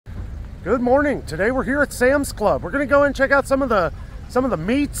Good morning. Today we're here at Sam's Club. We're gonna go and check out some of the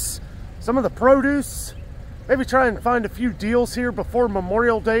meats, some of the produce, maybe try and find a few deals here before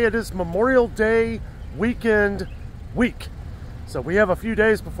Memorial Day. It is Memorial Day weekend week. So we have a few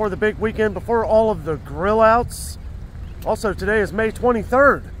days before the big weekend, before all of the grill outs. Also, today is May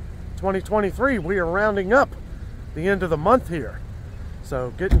 23rd, 2023. We are rounding up the end of the month here.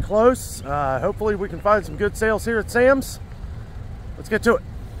 So getting close. Hopefully we can find some good sales here at Sam's. Let's get to it.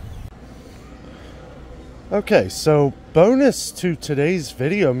 Okay, so bonus to today's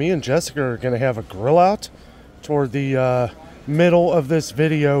video, me and Jessica are going to have a grill out toward the middle of this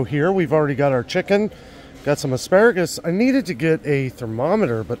video here. We've already got our chicken, got some asparagus. I needed to get a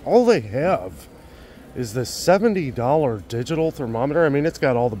thermometer, but all they have is this $70 digital thermometer. I mean, it's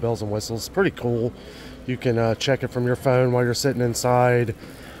got all the bells and whistles. It's pretty cool. You can check it from your phone while you're sitting inside.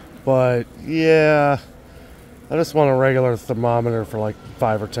 But yeah, I just want a regular thermometer for like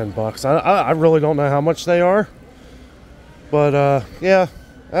 $5 or $10. I really don't know how much they are, but yeah,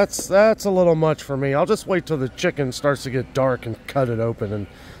 that's a little much for me. I'll just wait till the chicken starts to get dark and cut it open and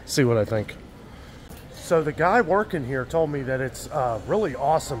see what I think. So the guy working here told me that it's a really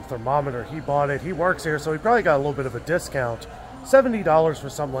awesome thermometer. He bought it. He works here, so he probably got a little bit of a discount. $70 for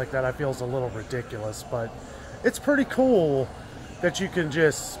something like that I feel is a little ridiculous, but it's pretty cool that you can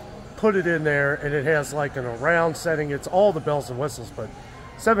just put it in there and it has like an around setting. It's all the bells and whistles, but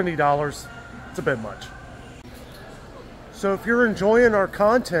 $70, it's a bit much. So if you're enjoying our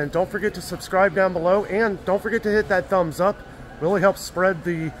content, don't forget to subscribe down below and don't forget to hit that thumbs up. Really helps spread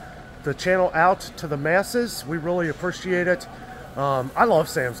the channel out to the masses. We really appreciate it. I love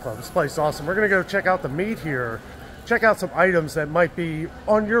Sam's Club. This place is awesome. We're gonna go check out the meat here, check out some items that might be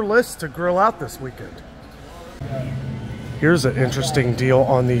on your list to grill out this weekend. Here's an interesting deal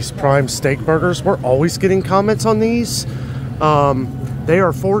on these prime steak burgers. We're always getting comments on these. They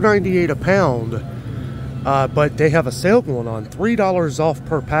are $4.98 a pound, but they have a sale going on, $3 off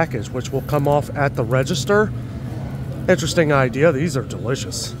per package, which will come off at the register. Interesting idea. These are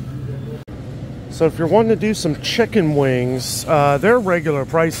delicious. So if you're wanting to do some chicken wings, their regular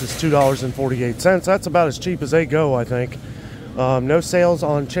price is $2.48. That's about as cheap as they go, I think. No sales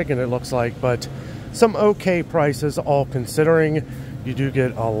on chicken, it looks like, but some okay prices, all considering. You do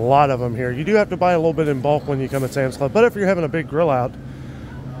get a lot of them here. You do have to buy a little bit in bulk when you come at Sam's Club, but if you're having a big grill out,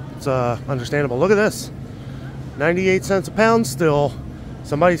 it's understandable. Look at this, 98 cents a pound still.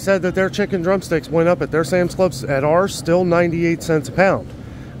 Somebody said that their chicken drumsticks went up at their Sam's Clubs. At ours, still 98 cents a pound.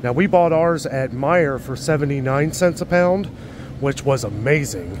 Now, we bought ours at Meijer for 79 cents a pound, which was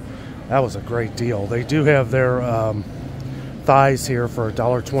amazing. That was a great deal. They do have their thighs here for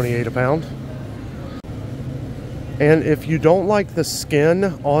 $1.28 a pound. And if you don't like the skin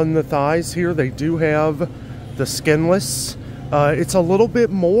on the thighs here, they do have the skinless. It's a little bit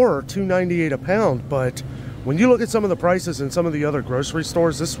more, $2.98 a pound, but when you look at some of the prices in some of the other grocery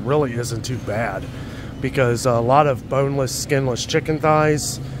stores, this really isn't too bad, because a lot of boneless, skinless chicken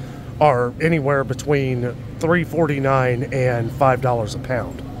thighs are anywhere between $3.49 and $5 a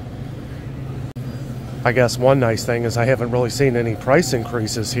pound. I guess one nice thing is I haven't really seen any price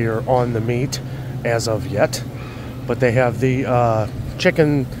increases here on the meat as of yet. But they have the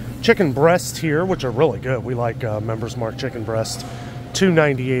chicken breast here, which are really good. We like Members Mark chicken breast,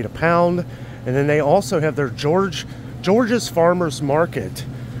 $2.98 a pound. And then they also have their George's Farmers Market,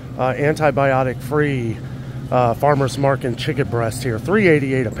 antibiotic-free Farmers Market chicken breast here,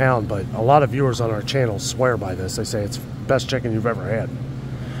 $3.88 a pound. But a lot of viewers on our channel swear by this. They say it's the best chicken you've ever had.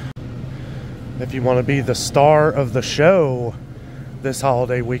 If you want to be the star of the show this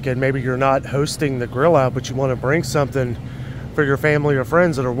holiday weekend, maybe you're not hosting the grill out, but you want to bring something for your family or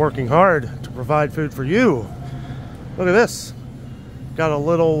friends that are working hard to provide food for you. Look at this. Got a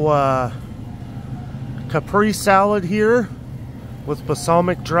little Capri salad here with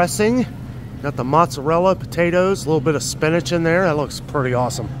balsamic dressing. Got the mozzarella, potatoes, a little bit of spinach in there. That looks pretty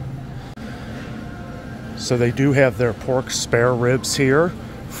awesome. So they do have their pork spare ribs here.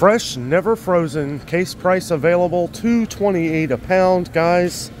 Fresh, never frozen, case price available, $2.28 a pound,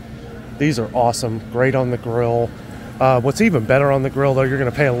 guys. These are awesome, great on the grill. What's even better on the grill, though, you're going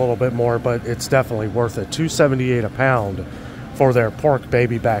to pay a little bit more, but it's definitely worth it. $2.78 a pound for their pork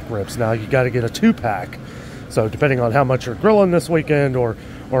baby back ribs. Now, you got to get a 2-pack. So depending on how much you're grilling this weekend, or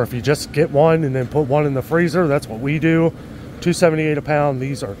if you just get one and then put one in the freezer, that's what we do. $2.78 a pound.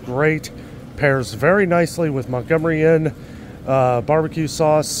 These are great. Pairs very nicely with Montgomery Inn barbecue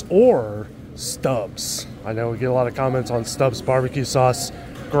sauce or Stubbs. I know we get a lot of comments on Stubbs barbecue sauce.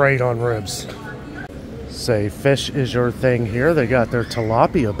 Great on ribs. Say fish is your thing here. They got their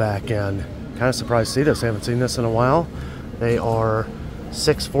tilapia back in. Kind of surprised to see this. I haven't seen this in a while. They are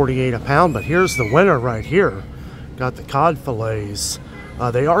 $6.48 a pound. But here's the winner right here. Got the cod fillets.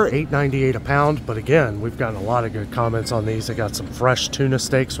 They are $8.98 a pound, but again, we've gotten a lot of good comments on these. I got some fresh tuna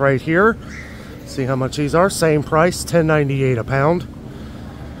steaks right here. See how much these are. Same price, $10.98 a pound.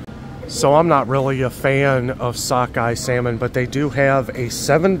 So I'm not really a fan of sockeye salmon, but they do have a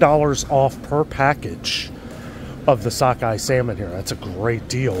 $7 off per package of the sockeye salmon here. That's a great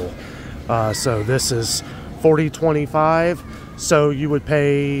deal. So this is $40.25. So you would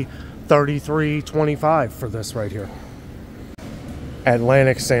pay $33.25 for this right here.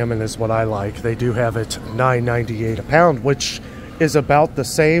 Atlantic salmon is what I like. They do have it $9.98 a pound, which is about the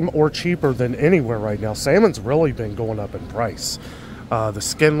same or cheaper than anywhere right now. Salmon's really been going up in price. The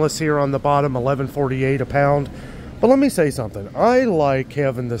skinless here on the bottom, $11.48 a pound. But let me say something. I like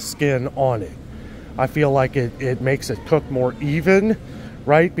having the skin on it. I feel like it makes it cook more even,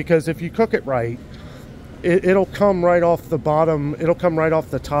 right? Because if you cook it right, it'll come right off the bottom. It'll come right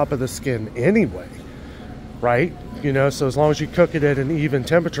off the top of the skin anyway, right? You know, so as long as you cook it at an even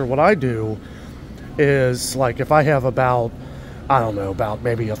temperature, what I do is, like, if I have about, I don't know, about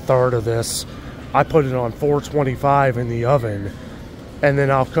maybe a third of this, I put it on 425 in the oven, and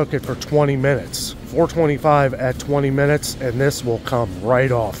then I'll cook it for 20 minutes. 425 at 20 minutes, and this will come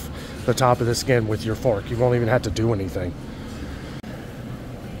right off the top of the skin with your fork. You won't even have to do anything.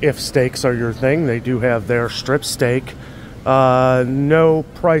 If steaks are your thing, they do have their strip steak. No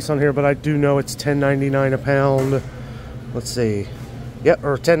price on here, but I do know it's $10.99 a pound. Let's see. Yep,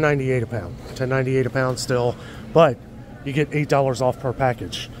 or $10.98 a pound. $10.98 a pound still, but you get $8 off per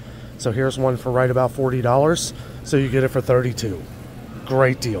package. So here's one for right about $40. So you get it for $32.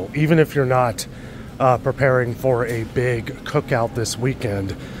 Great deal. Even if you're not preparing for a big cookout this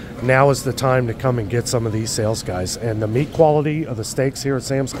weekend, now is the time to come and get some of these sales, guys. And the meat quality of the steaks here at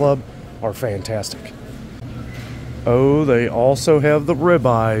Sam's Club are fantastic. Oh, they also have the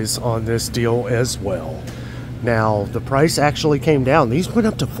ribeyes on this deal as well. Now, the price actually came down. These went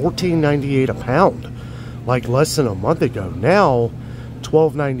up to $14.98 a pound, like less than a month ago. Now,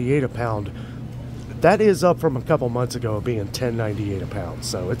 $12.98 a pound. That is up from a couple months ago being $10.98 a pound.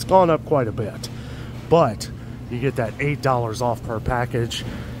 So it's gone up quite a bit. But you get that $8 off per package.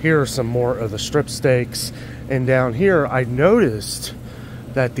 Here are some more of the strip steaks. And down here, I noticed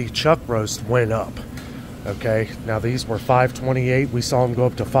that the chuck roast went up. Okay, now these were $5.28. We saw them go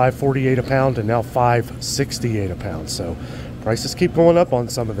up to $5.48 a pound, and now $5.68 a pound. So prices keep going up on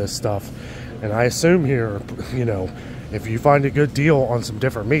some of this stuff. And I assume here, you know, if you find a good deal on some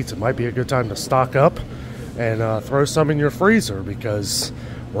different meats, it might be a good time to stock up and throw some in your freezer, because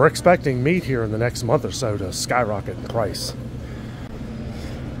we're expecting meat here in the next month or so to skyrocket in price.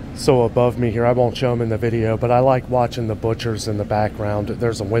 So above me here, I won't show them in the video, but I like watching the butchers in the background.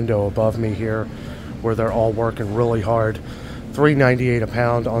 There's a window above me here where they're all working really hard. $3.98 a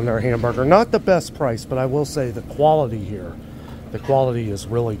pound on their hamburger. Not the best price, but I will say the quality here, the quality is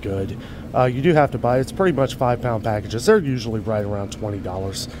really good. You do have to buy, it's pretty much 5-pound packages. They're usually right around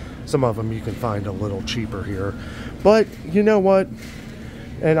 $20. Some of them you can find a little cheaper here. But you know what?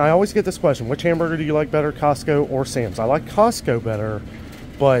 And I always get this question, which hamburger do you like better, Costco or Sam's? I like Costco better,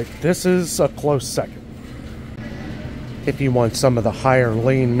 but this is a close second. If you want some of the higher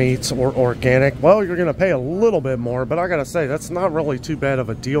lean meats or organic, well, you're going to pay a little bit more, but I got to say, that's not really too bad of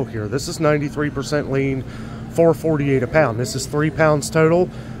a deal here. This is 93% lean, $4.48 a pound. This is 3 pounds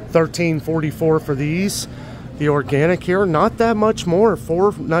total, $13.44 for these. The organic here, not that much more,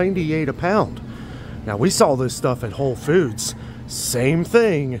 $4.98 a pound. Now, we saw this stuff at Whole Foods. Same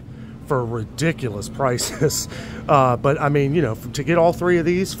thing for ridiculous prices. But I mean, you know, to get all 3 of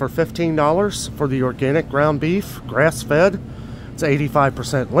these for $15 for the organic ground beef, grass-fed, it's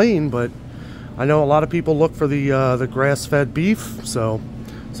 85% lean, but I know a lot of people look for the grass-fed beef, so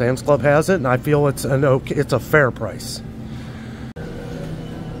Sam's Club has it, and I feel it's a fair price.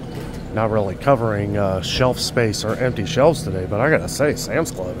 Not really covering shelf space or empty shelves today, but I gotta say,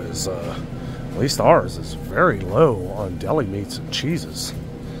 Sam's Club is, at least ours, is very low on deli meats and cheeses.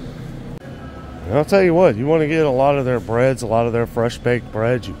 And I'll tell you what, you want to get a lot of their breads, a lot of their fresh baked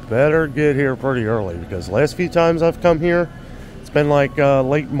breads, you better get here pretty early, because the last few times I've come here, it's been like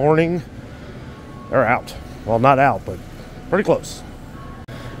late morning, or out. Well, not out, but pretty close.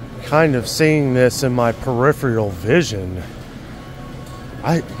 Kind of seeing this in my peripheral vision.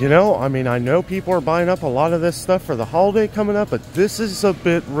 I know people are buying up a lot of this stuff for the holiday coming up, but this is a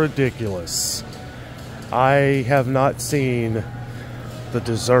bit ridiculous. I have not seen the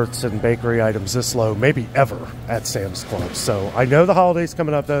desserts and bakery items this low, maybe ever, at Sam's Club. So I know the holidays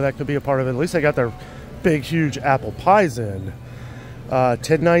coming up, though. That could be a part of it. At least they got their big, huge apple pies in.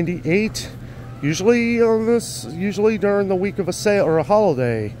 $10.98. Usually during the week of a sale or a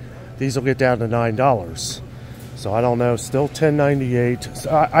holiday, these will get down to $9. So I don't know, still $10.98.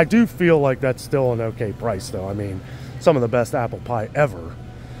 So I do feel like that's still an okay price though. I mean, some of the best apple pie ever.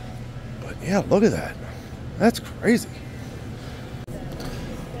 But yeah, look at that. That's crazy.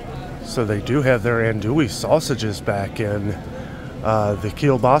 So they do have their andouille sausages back in. The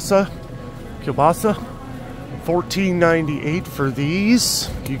kielbasa, $14.98 for these.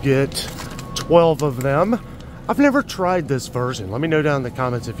 You get 12 of them. I've never tried this version. Let me know down in the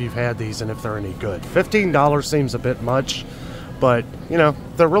comments if you've had these and if they're any good. $15 seems a bit much, but you know,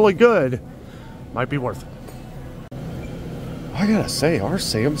 if they're really good, might be worth it. I gotta say, our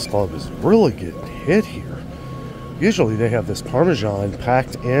Sam's Club is really getting hit here. Usually they have this Parmesan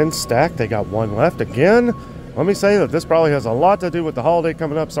packed and stacked. They got one left again. Let me say that this probably has a lot to do with the holiday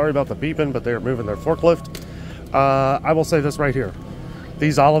coming up. Sorry about the beeping, but they're moving their forklift. I will say this right here.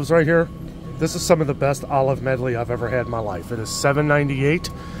 These olives right here, this is some of the best olive medley I've ever had in my life. It is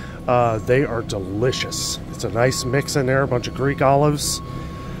 $7.98. They are delicious. It's a nice mix in there, a bunch of Greek olives.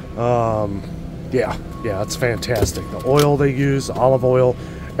 Yeah, it's fantastic. The oil they use, olive oil,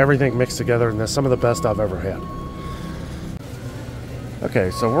 everything mixed together, and that's some of the best I've ever had.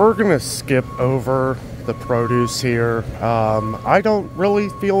 Okay, so we're gonna skip over the produce here. I don't really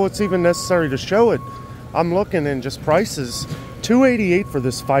feel it's even necessary to show it. I'm looking and just prices. $2.88 for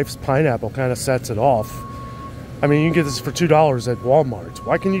this Fife's pineapple kind of sets it off. I mean, you can get this for $2 at Walmart.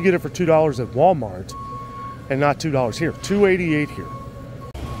 Why can you get it for $2 at Walmart and not $2 here? $2.88 here.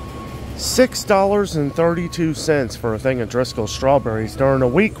 $6.32 for a thing of Driscoll strawberries during a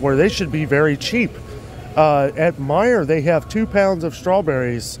week where they should be very cheap. At Meijer, they have 2 pounds of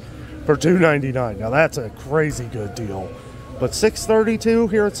strawberries for $2.99. Now that's a crazy good deal. But $6.32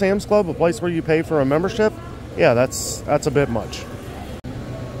 here at Sam's Club, a place where you pay for a membership, yeah, that's a bit much.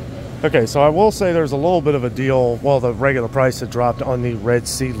 Okay, so I will say there's a little bit of a deal. Well, the regular price had dropped on the red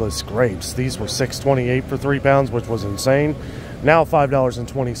seedless grapes. These were $6.28 for 3 pounds, which was insane. Now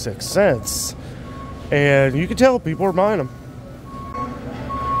 $5.26. And you can tell people are buying them.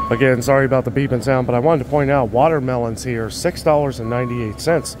 Again, sorry about the beeping sound, but I wanted to point out watermelons here,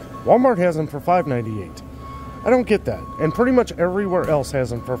 $6.98. Walmart has them for $5.98. I don't get that. And pretty much everywhere else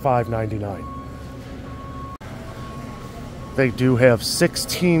has them for $5.99. They do have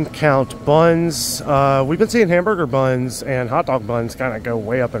 16-count buns. We've been seeing hamburger buns and hot dog buns kind of go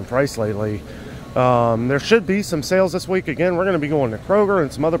way up in price lately. There should be some sales this week. Again, we're going to be going to Kroger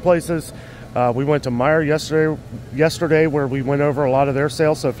and some other places. We went to Meijer yesterday where we went over a lot of their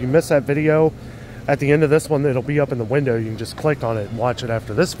sales. So if you missed that video, at the end of this one, it'll be up in the window. You can just click on it and watch it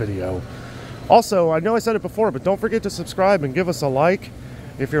after this video. Also, I know I said it before, but don't forget to subscribe and give us a like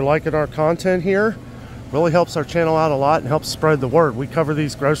if you're liking our content here. Really helps our channel out a lot and helps spread the word. We cover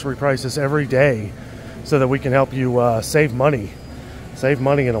these grocery prices every day so that we can help you save money. Save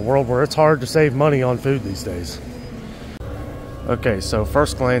money in a world where it's hard to save money on food these days. Okay, so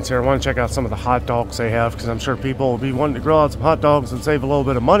first glance here, I want to check out some of the hot dogs they have because I'm sure people will be wanting to grill out some hot dogs and save a little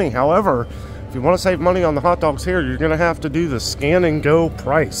bit of money. However, if you want to save money on the hot dogs here, you're going to have to do the scan and go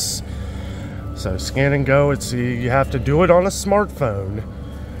price. So scan and go, you have to do it on a smartphone,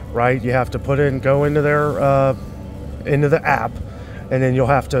 right? You have to go into their into the app, and then you'll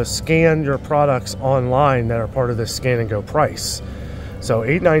have to scan your products online that are part of this scan and go price. So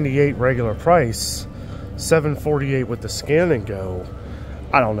 $8.98 regular price, $7.48 with the scan and go.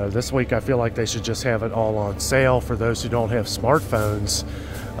 I don't know, this week I feel like they should just have it all on sale for those who don't have smartphones.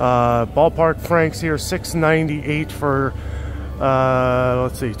 Ballpark Franks here, $6.98 for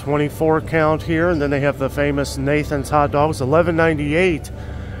let's see, 24 count here, and then they have the famous Nathan's hot dogs, $11.98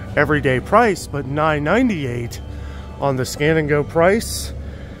 everyday price, but $9.98 on the scan and go price.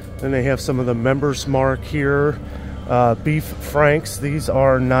 Then they have some of the Members Mark here, beef Franks. These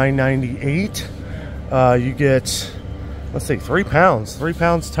are $9.98. You get, let's see, 3 pounds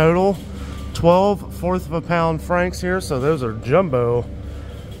total, 12 fourth of a pound Franks here, so those are jumbo.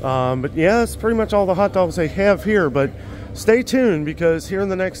 But yeah, that's pretty much all the hot dogs they have here. But stay tuned, because here in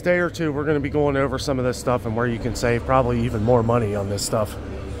the next day or two, we're going to be going over some of this stuff and where you can save probably even more money on this stuff.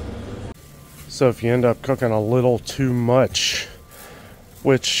 So if you end up cooking a little too much,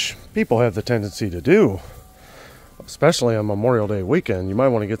 which people have the tendency to do, especially on Memorial Day weekend, you might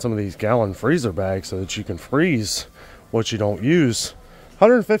want to get some of these gallon freezer bags so that you can freeze what you don't use.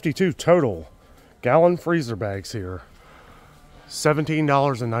 152 total gallon freezer bags here.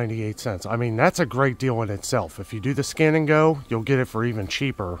 $17.98. I mean, that's a great deal in itself. If you do the scan and go, you'll get it for even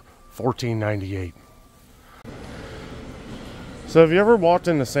cheaper, $14.98. So have you ever walked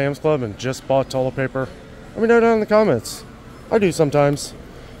into Sam's Club and just bought toilet paper? Let me know down in the comments. I do sometimes.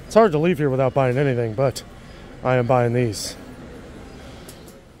 It's hard to leave here without buying anything, but I am buying these.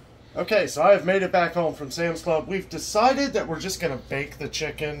 Okay, so I have made it back home from Sam's Club. We've decided that we're just going to bake the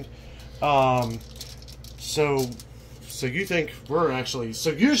chicken. So you think we're actually...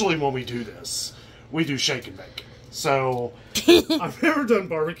 So usually when we do this, we do shake and bake. So I've never done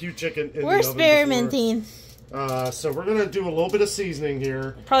barbecue chicken in the oven. We're experimenting. So we're going to do a little bit of seasoning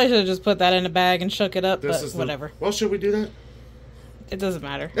here. Probably should have just put that in a bag and shook it up, but whatever. Well, should we do that? It doesn't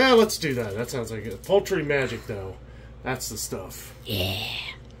matter. Yeah, let's do that. That sounds like it. Poultry magic, though. That's the stuff. Yeah.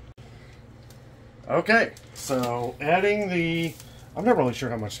 Okay, so adding the... I'm not really sure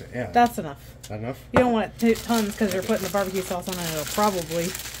how much to add. That's enough. Is that enough? You don't want tons because you're putting the barbecue sauce on it. It'll probably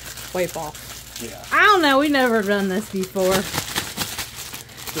wipe off. Yeah. I don't know. We've never done this before.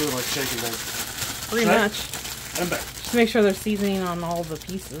 Do it like shake and bake. Pretty much. And bake. Just make sure there's seasoning on all the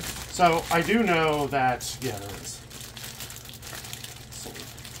pieces. So I do know that... Yeah, there is.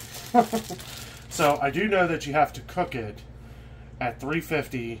 So I do know that you have to cook it at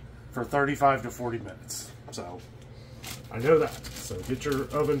 350 for 35 to 40 minutes. So I know that. So get your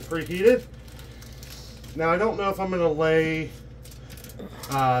oven preheated. Now I don't know if I'm going to lay...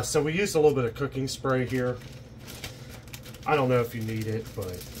 so we used a little bit of cooking spray here. I don't know if you need it,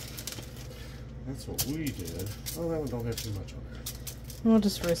 but that's what we did. Oh, that one don't have too much on there. We'll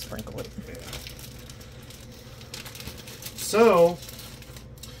just really sprinkle it. Yeah. So,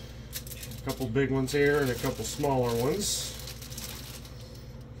 a couple big ones here and a couple smaller ones.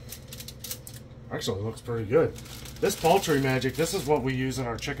 Actually, it looks pretty good. This poultry magic, this is what we use in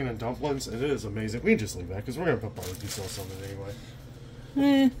our chicken and dumplings, and it is amazing. We can just leave that because we're going to put barbecue sauce on it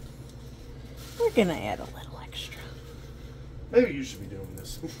anyway. We're going to add a little extra. Maybe you should be doing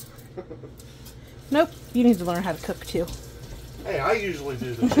this. Nope, you need to learn how to cook too. Hey, I usually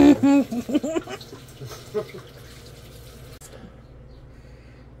do the chicken.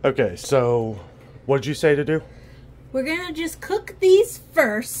 Okay, so what'd you say to do? We're going to just cook these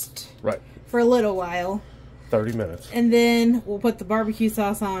first. Right. For a little while. 30 minutes. And then we'll put the barbecue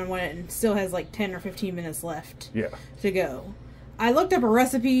sauce on when it still has like 10 or 15 minutes left to go. I looked up a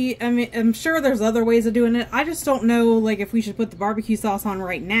recipe. I mean, I'm sure there's other ways of doing it. I just don't know like if we should put the barbecue sauce on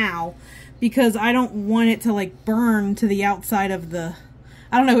right now because I don't want it to like burn to the outside of the...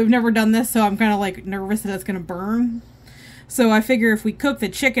 I don't know. We've never done this, so I'm kind of like nervous that it's going to burn. So I figure if we cook the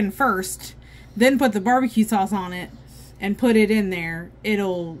chicken first, then put the barbecue sauce on it and put it in there,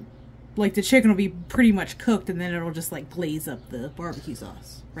 it'll... Like, the chicken will be pretty much cooked, and then it'll just, like, glaze up the barbecue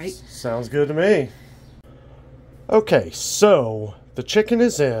sauce, right? Sounds good to me. Okay, so the chicken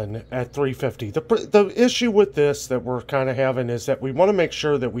is in at 350. The issue with this that we're kind of having is that we want to make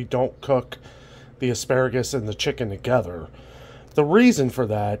sure that we don't cook the asparagus and the chicken together. The reason for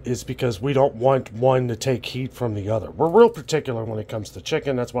that is because we don't want one to take heat from the other. We're real particular when it comes to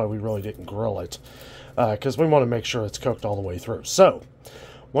chicken. That's why we really didn't grill it, because we want to make sure it's cooked all the way through. So...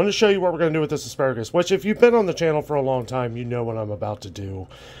 want to show you what we're going to do with this asparagus, which if you've been on the channel for a long time, you know what I'm about to do.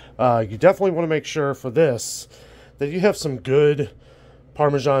 You definitely want to make sure for this that you have some good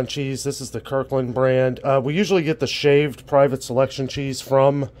Parmesan cheese. This is the Kirkland brand. We usually get the shaved private selection cheese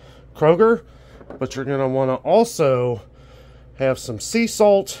from Kroger, but you're going to want to also have some sea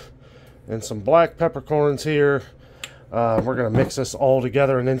salt and some black peppercorns here. We're going to mix this all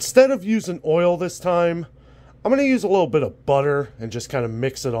together, and instead of using oil this time, I'm going to use a little bit of butter and just kind of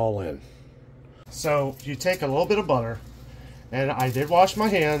mix it all in. So you take a little bit of butter, and I did wash my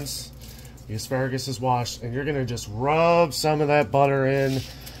hands. The asparagus is washed, and you're going to just rub some of that butter in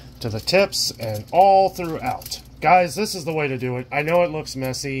to the tips and all throughout. Guys, this is the way to do it. I know it looks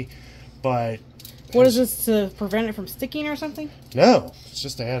messy, but... What is this, to prevent it from sticking or something? No, it's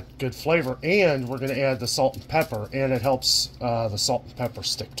just to add good flavor, and we're going to add the salt and pepper, and it helps the salt and pepper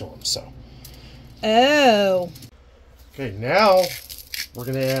stick to them, so... Oh. Okay, now we're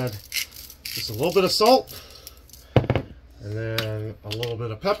going to add just a little bit of salt and then a little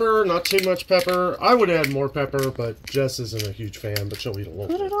bit of pepper. Not too much pepper. I would add more pepper, but Jess isn't a huge fan, but she'll eat a little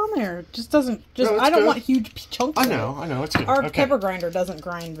bit. Put it on there. It just doesn't... No, I don't good. want huge chunks. I know, it's good. Our pepper grinder doesn't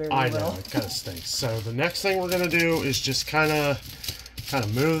grind very well. I know, it kind of stinks. So the next thing we're going to do is just kind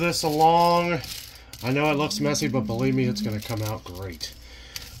of move this along. I know it looks messy, but believe me, it's going to come out great.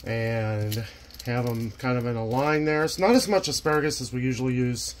 And... have them kind of in a line there. It's not as much asparagus as we usually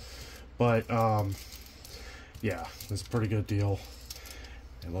use, but yeah, it's a pretty good deal.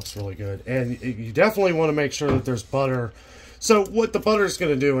 It looks really good. And you definitely want to make sure that there's butter. So what the butter is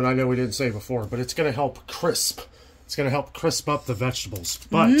going to do, and I know we didn't say before, but it's going to help crisp. It's going to help crisp up the vegetables.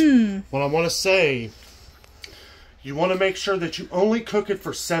 But what I want to say, you want to make sure that you only cook it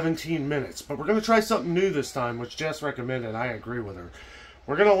for 17 minutes. But we're going to try something new this time, which Jess recommended. I agree with her.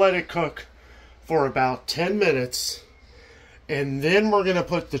 We're going to let it cook for about 10 minutes. And then we're going to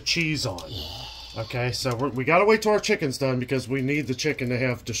put the cheese on. Okay, so we got to wait till our chicken's done because we need the chicken to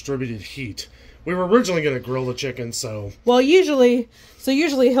have distributed heat. We were originally going to grill the chicken, so... Well, usually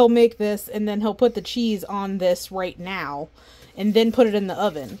he'll make this and then he'll put the cheese on this right now and then put it in the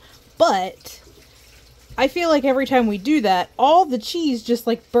oven. But I feel like every time we do that, all the cheese just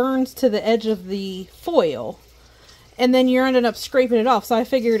like burns to the edge of the foil. And then you're ending up scraping it off. So I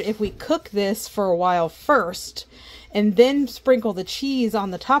figured if we cook this for a while first and then sprinkle the cheese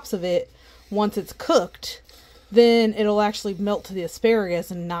on the tops of it once it's cooked, then it'll actually melt to the asparagus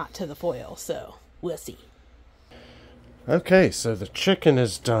and not to the foil. So we'll see. Okay, so the chicken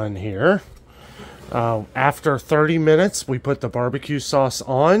is done here. After 30 minutes, we put the barbecue sauce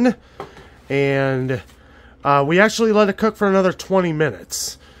on. And we actually let it cook for another 20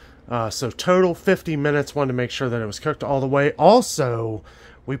 minutes. So total 50 minutes. Wanted to make sure that it was cooked all the way. Also,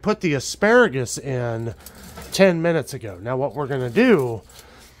 we put the asparagus in 10 minutes ago. Now what we're going to do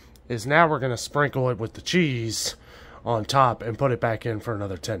is now we're going to sprinkle it with the cheese on top and put it back in for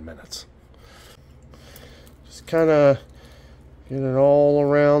another 10 minutes. Just kind of get it all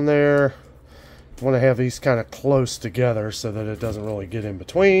around there. You want to have these kind of close together so that it doesn't really get in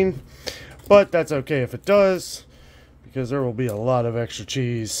between. But that's okay if it does, because there will be a lot of extra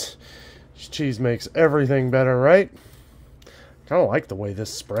cheese. Cheese makes everything better, right? Kind of like the way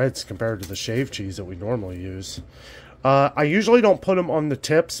this spreads compared to the shaved cheese that we normally use. I usually don't put them on the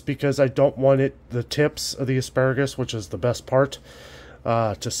tips because I don't want the tips of the asparagus, which is the best part,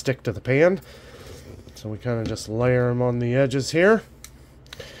 to stick to the pan. So we kind of just layer them on the edges here.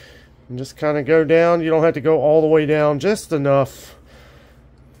 And just kind of go down. You don't have to go all the way down, just enough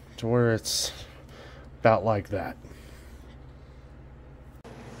to where it's about like that.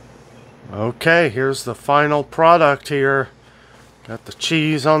 Okay, here's the final product here. Got the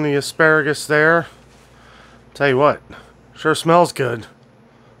cheese on the asparagus there. Tell you what, sure smells good.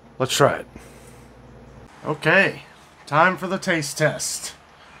 Let's try it. Okay, time for the taste test.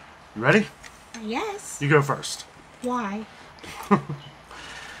 You ready? Yes. You go first. Why? That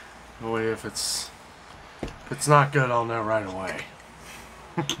way if it's not good, I'll know right away.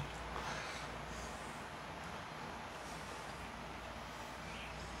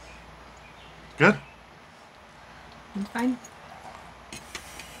 Good? It's fine.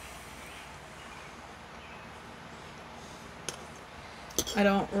 I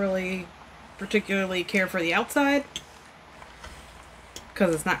don't really particularly care for the outside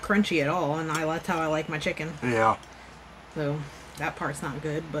because it's not crunchy at all, and that's how I like my chicken. Yeah. So that part's not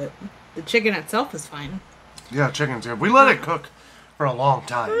good, but the chicken itself is fine. Yeah, chicken's good. We let it cook for a long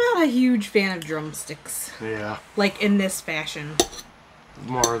time. I'm not a huge fan of drumsticks. Yeah. Like in this fashion.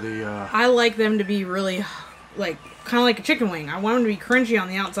 More of the... I like them to be really, like, kind of like a chicken wing. I want them to be crunchy on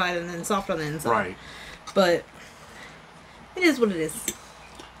the outside and then soft on the inside. Right. But it is what it is.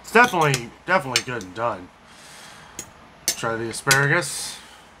 It's definitely good and done. Try the asparagus.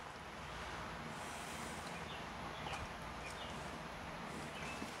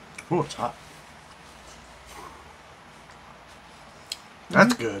 Ooh, it's hot.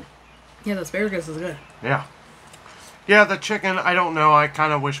 That's good. Yeah, the asparagus is good. Yeah. Yeah, the chicken, I don't know. I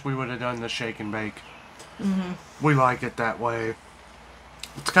kind of wish we would have done the shake and bake. Mm-hmm. We like it that way.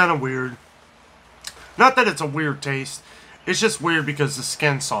 It's kind of weird. Not that it's a weird taste. It's just weird because the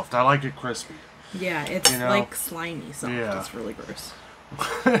skin's soft. I like it crispy. Yeah, it's like slimy soft. Yeah. It's really gross.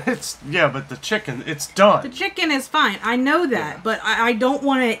 Yeah, but the chicken, it's done. The chicken is fine. I know that, yeah. But I don't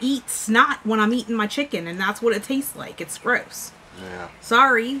want to eat snot when I'm eating my chicken, and that's what it tastes like. It's gross. Yeah.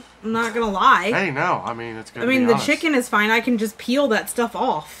 Sorry, I'm not gonna lie. Hey, no, I mean it's good. I mean the chicken is fine. I can just peel that stuff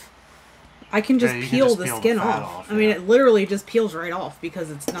off. I can just peel the skin off. I mean it literally just peels right off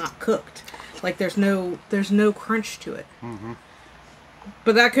because it's not cooked. Like there's no crunch to it. Mm-hmm.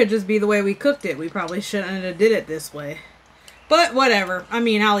 But that could just be the way we cooked it. We probably shouldn't have did it this way. But whatever. I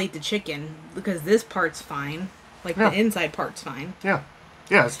mean I'll eat the chicken because this part's fine. Like the inside part's fine. Yeah.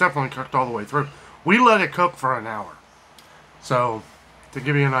 Yeah, it's definitely cooked all the way through. We let it cook for an hour. So, to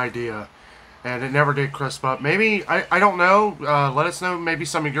give you an idea, and it never did crisp up. Maybe, I don't know, let us know maybe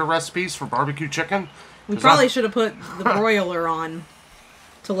some of your recipes for barbecue chicken. We probably should have put the broiler on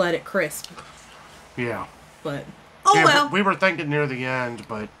to let it crisp. Yeah. But, well. We were thinking near the end,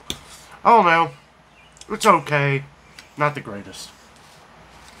 but, I don't know. It's okay. Not the greatest.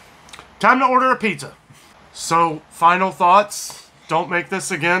 Time to order a pizza. So, final thoughts. Don't make this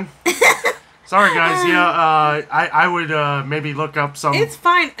again. Sorry, guys. Yeah, I would maybe look up some... It's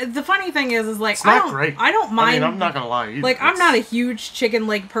fine. The funny thing is like... It's not great. I don't mind... I mean, I'm not going to lie either. Like, I'm not a huge chicken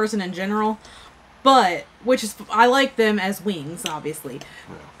leg person in general. But, I like them as wings, obviously.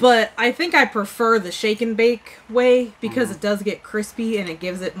 Yeah. But I think I prefer the shake and bake way because it does get crispy and it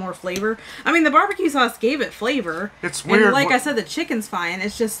gives it more flavor. I mean, the barbecue sauce gave it flavor. It's weird. And like I said, the chicken's fine.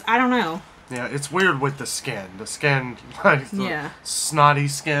 It's just, I don't know. Yeah, it's weird with the skin. The skin, like the snotty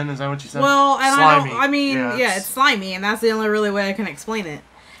skin, is that what you said? Well, and slimy. It's slimy, and that's the only really way I can explain it.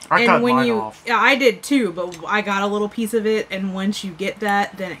 I cut mine off. Yeah, I did too, but I got a little piece of it, and once you get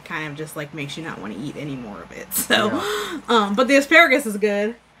that, then it kind of just like makes you not want to eat any more of it. So, but the asparagus is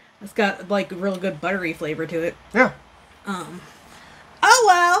good. It's got like a real good buttery flavor to it. Yeah.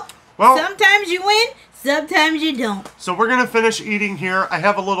 Oh well. Sometimes you win, sometimes you don't. So we're gonna finish eating here. I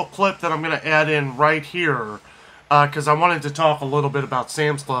have a little clip that I'm gonna add in right here. Because I wanted to talk a little bit about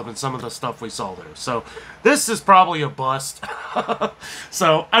Sam's Club and some of the stuff we saw there. So, this is probably a bust.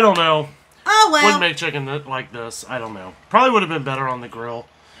 So, I don't know. Oh, well. Wouldn't make chicken like this. I don't know. Probably would have been better on the grill.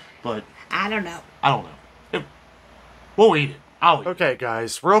 But... I don't know. We'll eat it. I'll eat it. Okay,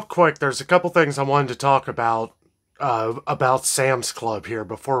 guys. Real quick, there's a couple things I wanted to talk about Sam's Club here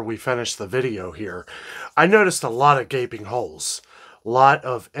before we finish the video here. I noticed a lot of gaping holes. Lot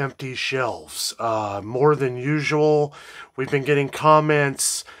of empty shelves, more than usual. We've been getting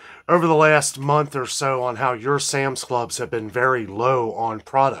comments over the last month or so on how your Sam's Clubs have been very low on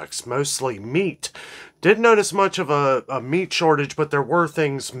products, mostly meat. Didn't notice much of a meat shortage, but there were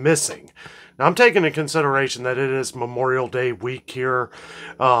things missing. Now, I'm taking into consideration that it is Memorial Day week here,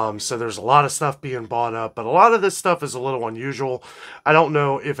 so there's a lot of stuff being bought up, but a lot of this stuff is a little unusual. I don't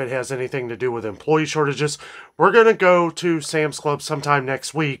know if it has anything to do with employee shortages. We're going to go to Sam's Club sometime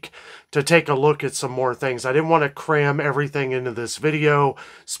next week to take a look at some more things. I didn't want to cram everything into this video,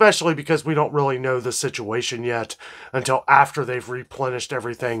 especially because we don't really know the situation yet until after they've replenished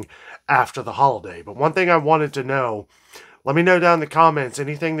everything after the holiday. But one thing I wanted to know, let me know down in the comments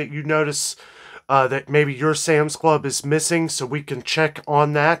anything that you notice that maybe your Sam's Club is missing so we can check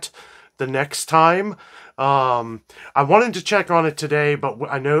on that the next time. I wanted to check on it today, but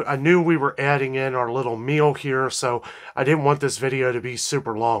I knew we were adding in our little meal here, so I didn't want this video to be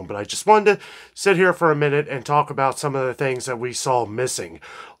super long. But I just wanted to sit here for a minute and talk about some of the things that we saw missing.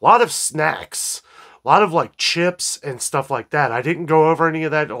 A lot of snacks. A lot of like chips and stuff like that. I didn't go over any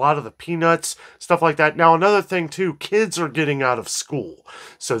of that. A lot of the peanuts, stuff like that. Now, another thing too, kids are getting out of school.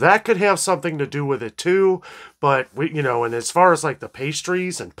 So that could have something to do with it too. But, and as far as like the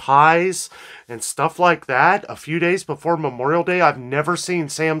pastries and pies and stuff like that, a few days before Memorial Day, I've never seen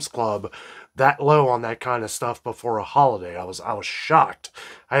Sam's Club that low on that kind of stuff before a holiday. I was shocked.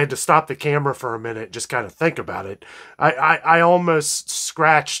 I had to stop the camera for a minute, just kind of think about it. I almost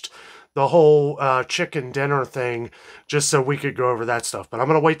scratched the whole chicken dinner thing just so we could go over that stuff. But I'm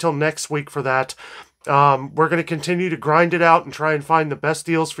going to wait till next week for that. We're going to continue to grind it out and try and find the best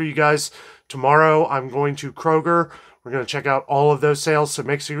deals for you guys. Tomorrow I'm going to Kroger. We're going to check out all of those sales. So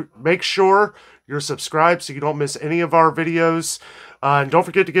make sure you're subscribed so you don't miss any of our videos. And don't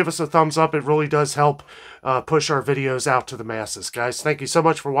forget to give us a thumbs up. It really does help push our videos out to the masses. Guys, thank you so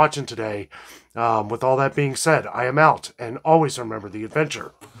much for watching today. With all that being said, I am out. And always remember, the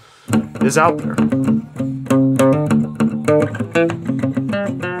adventure is out there.